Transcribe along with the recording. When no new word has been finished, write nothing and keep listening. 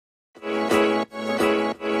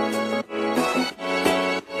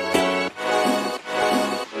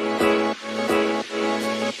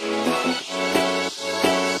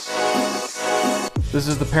This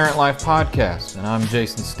is the Parent Life Podcast, and I'm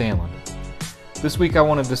Stanland. This week I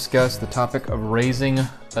want to discuss the topic of raising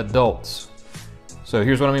adults. So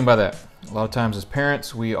here's what I mean by that. A lot of times as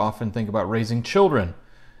parents, we often think about raising children.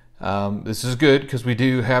 This is good because we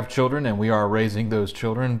do have children and we are raising those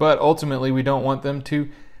children, but ultimately we don't want them to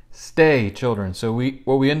stay children. So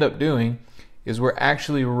what we end up doing is we're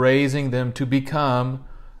actually raising them to become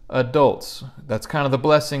adults. That's kind of the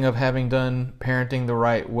blessing of having done parenting the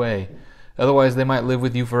right way. Otherwise, they might live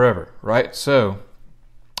with you forever, right? So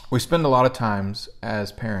we spend a lot of times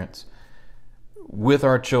as parents with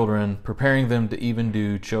our children, preparing them to even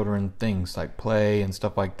do children things like play and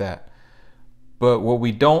stuff like that. But what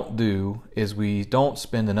we don't do is we don't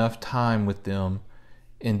spend enough time with them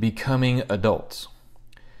in becoming adults.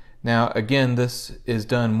 Now, again, this is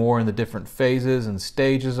done more in the different phases and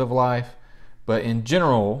stages of life, but in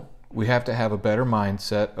general, we have to have a better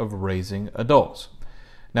mindset of raising adults.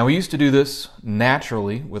 Now, we used to do this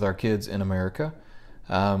naturally with our kids in America.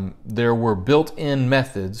 There were built-in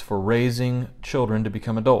methods for raising children to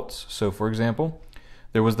become adults. So, for example,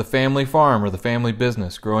 there was the family farm or the family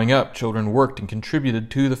business. Growing up, children worked and contributed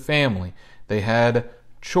to the family. They had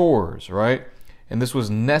chores, right? And this was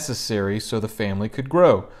necessary so the family could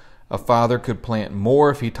grow. A father could plant more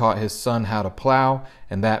if he taught his son how to plow,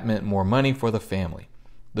 and that meant more money for the family.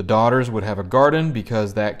 The daughters would have a garden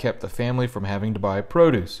because that kept the family from having to buy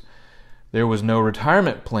produce. There was no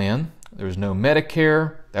retirement plan. There was no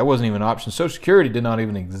Medicare. That wasn't even an option. Social Security did not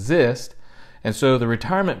even exist. And so the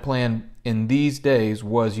retirement plan in these days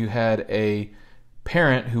was you had a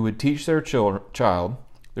parent who would teach their child.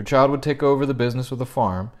 Their child would take over the business of the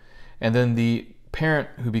farm. And then the parent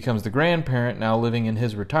who becomes the grandparent, now living in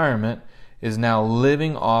his retirement, is now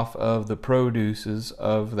living off of the produces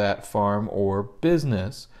of that farm or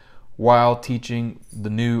business while teaching the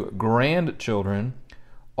new grandchildren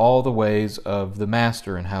all the ways of the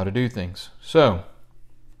master and how to do things. So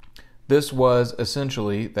this was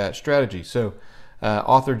essentially that strategy. So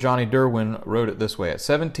author Johnny Derwin wrote it this way: at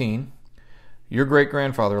 17, your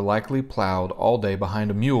great-grandfather likely plowed all day behind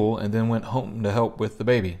a mule and then went home to help with the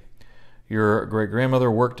baby. Your great-grandmother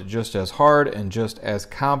worked just as hard and just as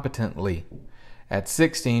competently. At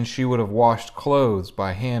 16, she would have washed clothes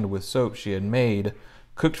by hand with soap she had made,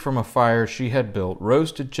 cooked from a fire she had built,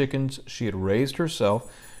 roasted chickens she had raised herself,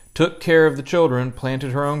 took care of the children,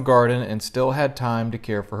 planted her own garden, and still had time to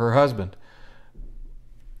care for her husband.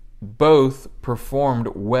 Both performed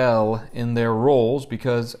well in their roles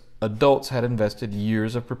because adults had invested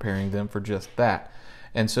years of preparing them for just that.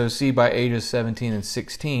 And so see, by ages 17 and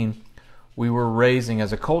 16, we were raising,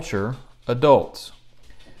 as a culture, adults.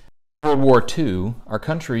 World War II, our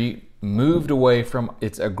country moved away from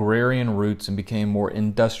its agrarian roots and became more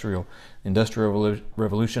industrial. The Industrial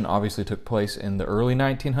Revolution obviously took place in the early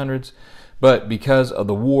 1900s, but because of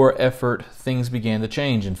the war effort, things began to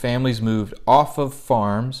change, and families moved off of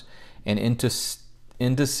farms and into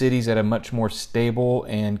cities at a much more stable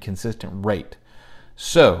and consistent rate.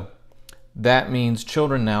 So that means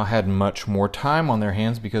children now had much more time on their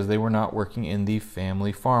hands because they were not working in the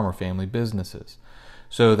family farm or family businesses.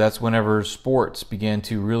 So that's whenever sports began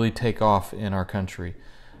to really take off in our country.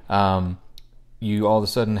 You all of a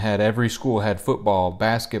sudden had every school had football,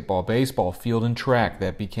 basketball, baseball, field and track.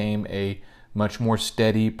 That became a much more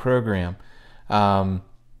steady program. Now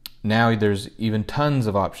there's even tons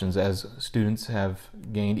of options as students have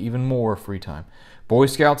gained even more free time. Boy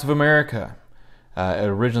Scouts of America. It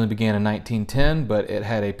originally began in 1910, but it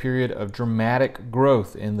had a period of dramatic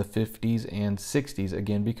growth in the 50s and 60s,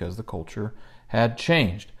 again because the culture had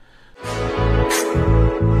changed. I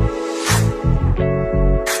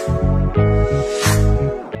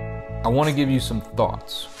want to give you some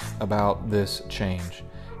thoughts about this change.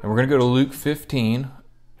 And we're going to go to Luke 15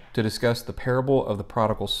 to discuss the parable of the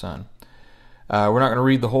Prodigal Son. We're not going to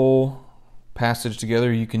read the whole passage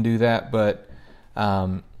together. You can do that, but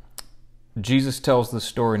Jesus tells the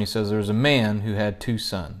story, and he says there's a man who had two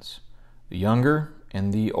sons, the younger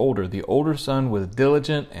and the older. The older son was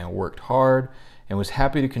diligent and worked hard and was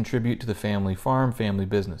happy to contribute to the family farm, family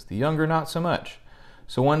business. The younger, not so much.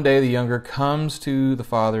 So one day the younger comes to the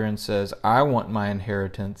father and says, I want my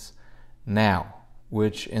inheritance now,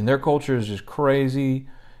 which in their culture is just crazy.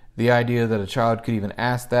 The idea that a child could even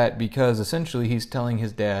ask that, because essentially he's telling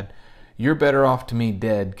his dad, you're better off to me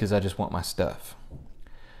dead because I just want my stuff.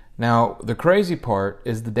 Now, the crazy part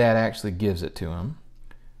is the dad actually gives it to him.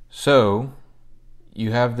 So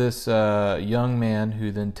you have this young man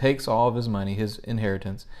who then takes all of his money, his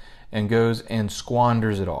inheritance, and goes and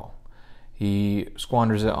squanders it all. He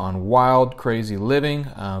squanders it on wild, crazy living,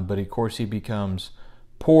 but of course he becomes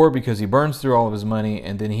poor because he burns through all of his money,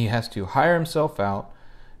 and then he has to hire himself out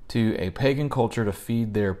to a pagan culture to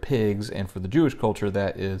feed their pigs, and for the Jewish culture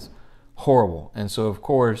that is horrible. And so of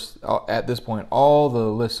course at this point all the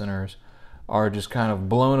listeners are just kind of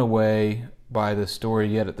blown away by this story,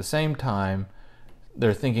 yet at the same time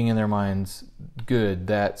they're thinking in their minds, good,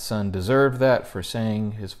 that son deserved that for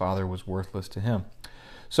saying his father was worthless to him.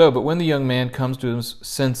 But when the young man comes to his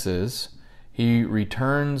senses, he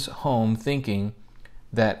returns home thinking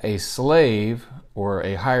that a slave or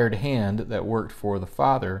a hired hand that worked for the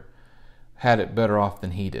father had it better off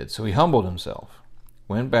than he did. So he humbled himself,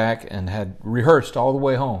 went back and had rehearsed all the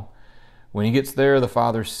way home. When he gets there, the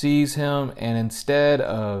father sees him, and instead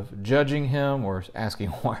of judging him or asking,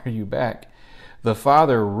 why are you back? The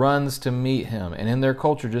father runs to meet him. And in their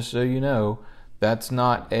culture, just so you know, that's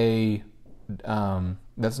not a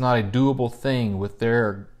doable thing with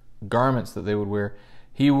their garments that they would wear.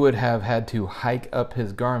 He would have had to hike up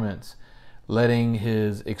his garments, letting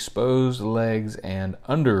his exposed legs and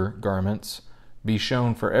undergarments be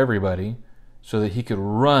shown for everybody so that he could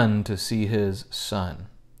run to see his son.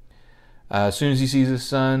 As soon as he sees his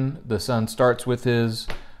son, the son starts with his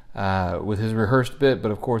rehearsed bit,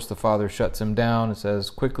 but of course the father shuts him down and says,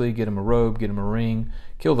 quickly, get him a robe, get him a ring,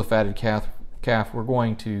 kill the fatted calf. We're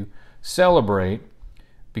going to celebrate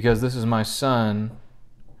because this is my son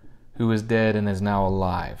who is dead and is now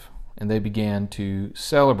alive. And they began to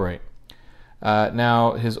celebrate.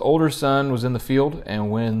 Now his older son was in the field, and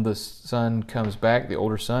when the son comes back, the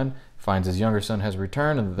older son finds his younger son has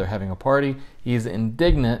returned and that they're having a party. He's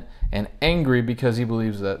indignant and angry because he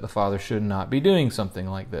believes that the father should not be doing something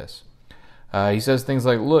like this. He says things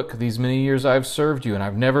like, look, these many years I've served you and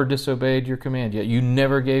I've never disobeyed your command, yet you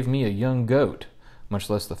never gave me a young goat, much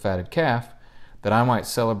less the fatted calf, that I might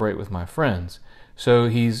celebrate with my friends. So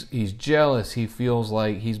he's jealous. He feels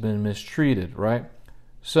like he's been mistreated, right?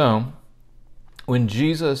 So when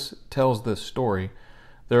Jesus tells this story,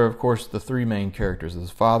 there are, of course, the three main characters: the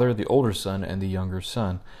father, the older son, and the younger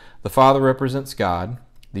son. The father represents God.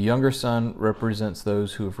 The younger son represents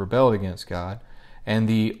those who have rebelled against God. And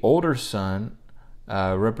the older son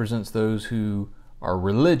represents those who are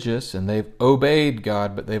religious and they've obeyed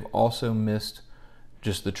God, but they've also missed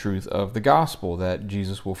just the truth of the gospel, that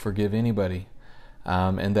Jesus will forgive anybody,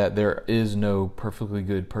 and that there is no perfectly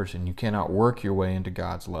good person. You cannot work your way into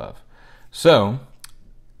God's love. So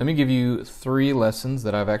let me give you 3 lessons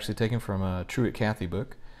that I've actually taken from a Truett Cathy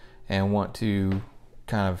book and want to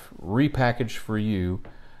kind of repackage for you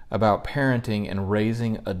about parenting and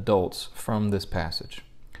raising adults from this passage.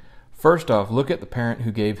 First off, look at the parent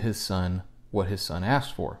who gave his son what his son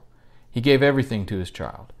asked for. He gave everything to his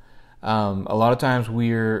child. A lot of times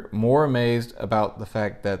we're more amazed about the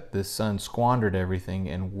fact that this son squandered everything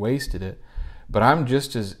and wasted it, but I'm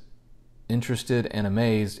just as interested and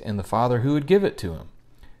amazed in the father who would give it to him,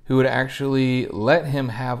 who would actually let him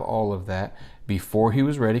have all of that before he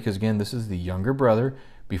was ready, because again, this is the younger brother,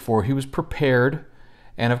 before he was prepared.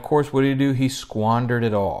 And of course, what did he do? He squandered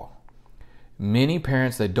it all. Many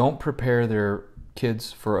parents, they don't prepare their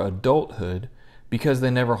kids for adulthood because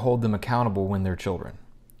they never hold them accountable when they're children.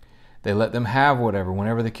 They let them have whatever.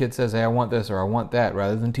 Whenever the kid says, hey, I want this or I want that,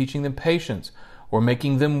 rather than teaching them patience or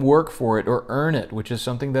making them work for it or earn it, which is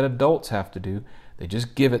something that adults have to do, they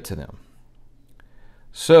just give it to them.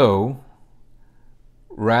 So,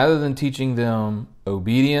 rather than teaching them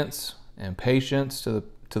obedience and patience to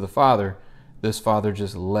the father, this father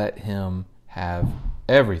just let him have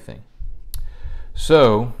everything.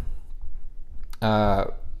 So,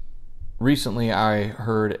 recently I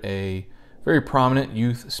heard a very prominent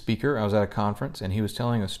youth speaker. I was at a conference and he was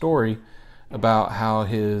telling a story about how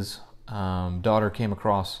his daughter came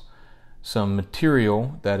across some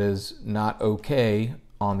material that is not okay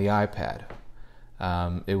on the iPad.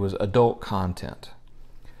 It was adult content.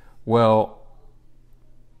 Well,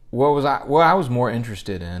 what I was more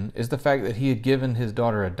interested in is the fact that he had given his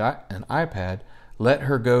daughter an iPad, let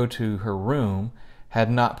her go to her room, had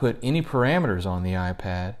not put any parameters on the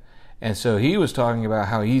iPad, and so he was talking about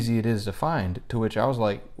how easy it is to find, to which I was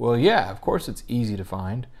like, well, yeah, of course it's easy to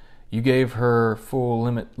find. You gave her full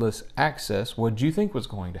limitless access. What did you think was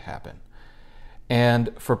going to happen?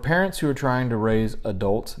 And for parents who are trying to raise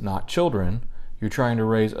adults, not children, you're trying to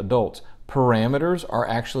raise adults, parameters are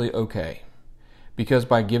actually okay. Because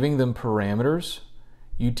by giving them parameters,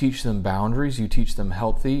 you teach them boundaries, you teach them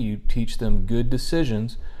healthy, you teach them good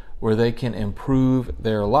decisions where they can improve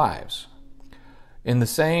their lives. In the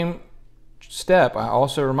same step, I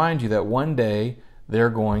also remind you that one day they're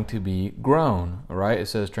going to be grown, all right? It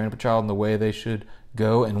says, train up a child in the way they should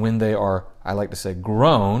go, and when they are, I like to say,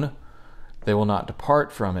 grown, They will not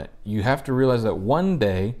depart from it. You have to realize that one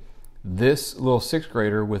day, this little 6th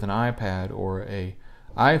grader with an iPad or an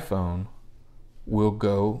iPhone will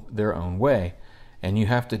go their own way. And you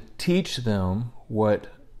have to teach them what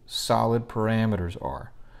solid parameters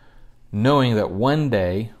are, knowing that one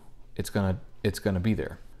day it's gonna be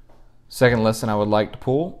there. Second lesson I would like to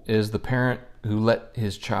pull is the parent who let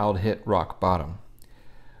his child hit rock bottom.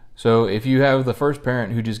 So if you have the first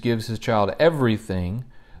parent who just gives his child everything,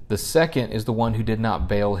 the second is the one who did not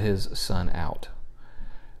bail his son out.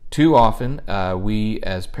 Too often, we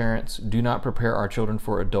as parents do not prepare our children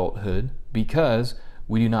for adulthood because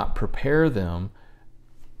we do not prepare them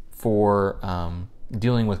for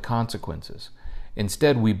dealing with consequences.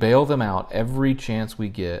 Instead, we bail them out every chance we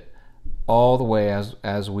get, all the way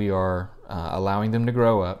as we are allowing them to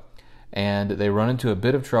grow up, and they run into a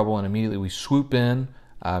bit of trouble, and immediately we swoop in.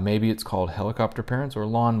 Maybe it's called helicopter parents or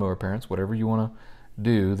lawnmower parents, whatever you want to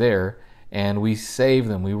do there, and we save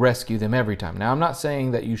them, we rescue them every time. Now, I'm not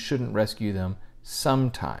saying that you shouldn't rescue them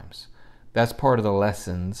sometimes. That's part of the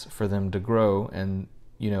lessons for them to grow, and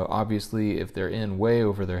obviously if they're in way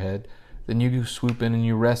over their head, then you swoop in and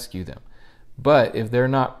you rescue them. But if they're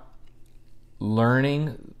not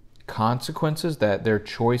learning consequences, that their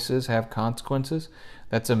choices have consequences,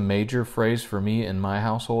 that's a major phrase for me in my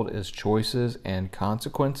household, is choices and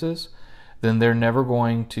consequences, then they're never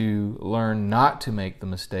going to learn not to make the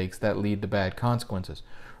mistakes that lead to bad consequences.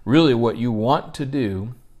 Really, what you want to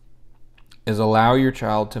do is allow your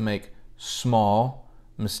child to make small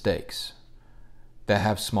mistakes that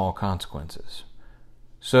have small consequences,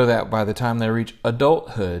 so that by the time they reach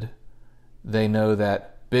adulthood, they know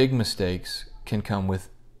that big mistakes can come with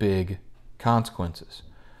big consequences.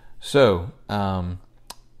 So,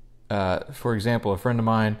 for example, a friend of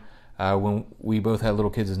mine, when we both had little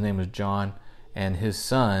kids, his name was John, and his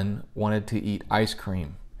son wanted to eat ice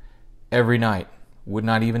cream every night, would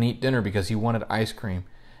not even eat dinner because he wanted ice cream.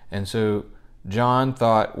 And so John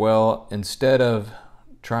thought, well, instead of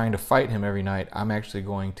trying to fight him every night, I'm actually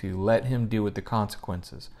going to let him deal with the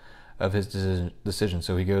consequences of his decision.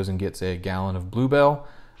 So he goes and gets a gallon of Bluebell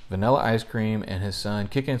vanilla ice cream, and his son,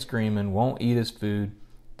 kicking and screaming, won't eat his food,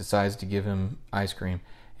 decides to give him ice cream,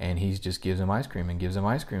 and he just gives him ice cream and gives him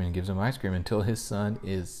ice cream and gives him ice cream until his son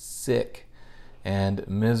is sick and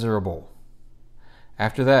miserable.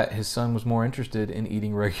 After that, his son was more interested in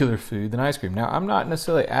eating regular food than ice cream. Now, I'm not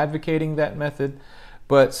necessarily advocating that method,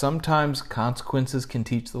 but sometimes consequences can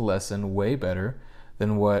teach the lesson way better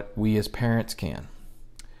than what we as parents can.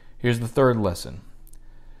 Here's the third lesson.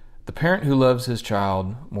 The parent who loves his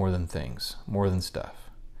child more than things, more than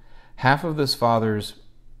stuff. Half of this father's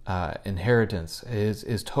inheritance,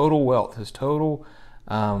 his total wealth, his total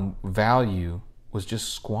value was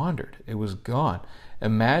just squandered. It was gone.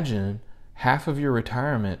 Imagine half of your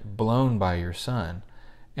retirement blown by your son,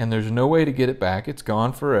 and there's no way to get it back. It's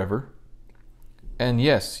gone forever. And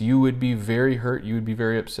yes, you would be very hurt, you would be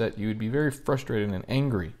very upset, you would be very frustrated and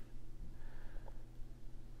angry.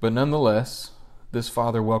 But nonetheless, this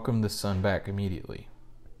father welcomed this son back immediately.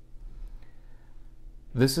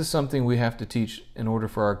 This is something we have to teach in order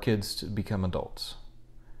for our kids to become adults.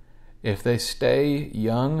 If they stay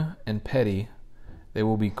young and petty, they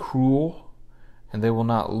will be cruel and they will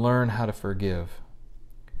not learn how to forgive.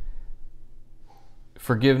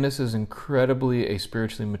 Forgiveness is incredibly a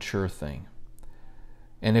spiritually mature thing.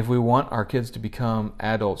 And if we want our kids to become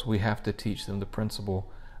adults, we have to teach them the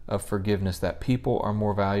principle of forgiveness, that people are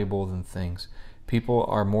more valuable than things. People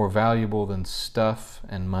are more valuable than stuff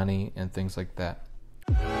and money and things like that.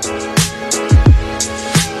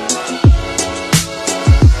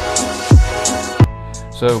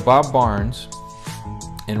 So Bob Barnes,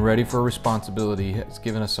 in Ready for Responsibility, has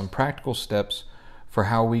given us some practical steps for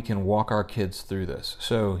how we can walk our kids through this.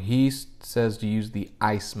 So he says to use the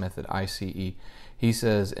ICE method, ICE. He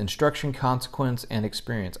says instruction, consequence, and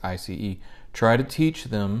experience, ICE. Try to teach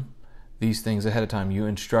them these things ahead of time. You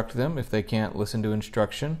instruct them. If they can't listen to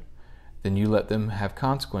instruction, then you let them have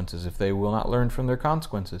consequences. If they will not learn from their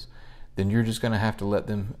consequences, then you're just going to have to let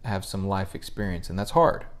them have some life experience, and that's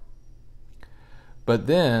hard. But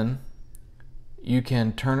then you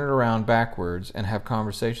can turn it around backwards and have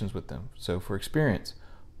conversations with them. So for experience,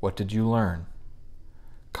 what did you learn?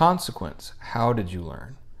 Consequence, how did you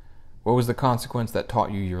learn? What was the consequence that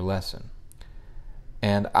taught you your lesson?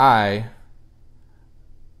 And I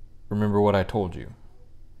remember what I told you.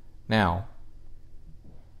 Now,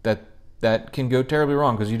 that can go terribly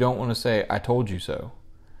wrong because you don't want to say, I told you so.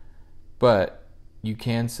 But you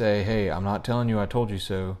can say, hey, I'm not telling you I told you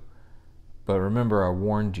so, but remember I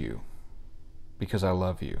warned you because I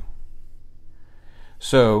love you.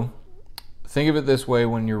 So, think of it this way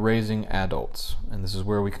when you're raising adults, and this is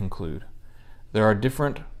where we conclude. There are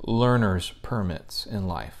different learner's permits in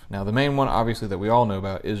life. Now, the main one, obviously, that we all know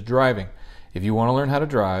about is driving. If you want to learn how to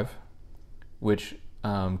drive, which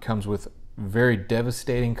comes with very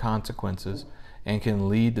devastating consequences and can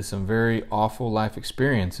lead to some very awful life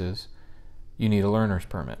experiences, you need a learner's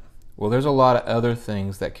permit. Well, there's a lot of other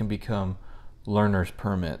things that can become learner's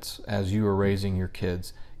permits as you are raising your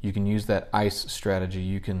kids. You can use that ICE strategy.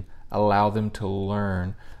 You can allow them to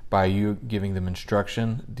learn by you giving them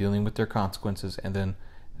instruction, dealing with their consequences, and then,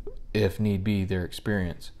 if need be, their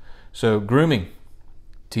experience. So grooming,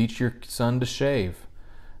 teach your son to shave.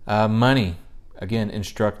 Money, again,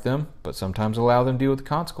 instruct them, but sometimes allow them to deal with the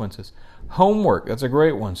consequences. Homework, that's a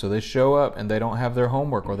great one. So they show up and they don't have their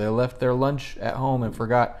homework, or they left their lunch at home and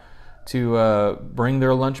forgot to bring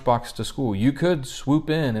their lunchbox to school. You could swoop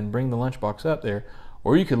in and bring the lunchbox up there,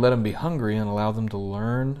 or you could let them be hungry and allow them to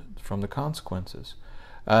learn from the consequences.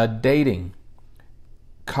 Dating,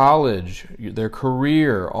 college, their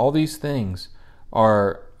career, all these things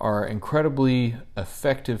are incredibly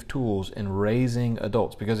effective tools in raising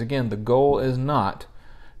adults. Because again, the goal is not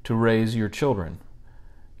to raise your children.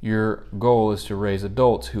 Your goal is to raise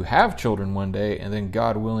adults who have children one day, and then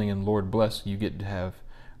God willing and Lord bless, you get to have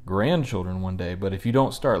grandchildren one day. But if you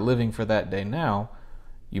don't start living for that day now,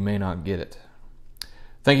 you may not get it.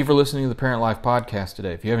 Thank you for listening to the Parent Life Podcast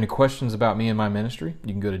today. If you have any questions about me and my ministry,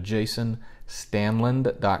 you can go to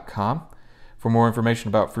jstanland.com. For more information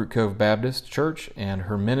about Fruit Cove Baptist Church and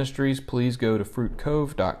her ministries, please go to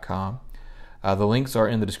fruitcove.com. The links are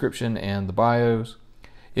in the description and the bios.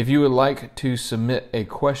 If you would like to submit a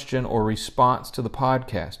question or response to the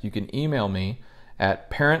podcast, you can email me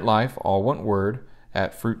at parentlife, all one word,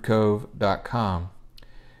 at fruitcove.com.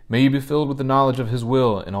 May you be filled with the knowledge of His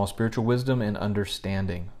will and all spiritual wisdom and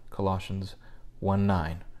understanding. Colossians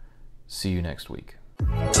 1:9. See you next week.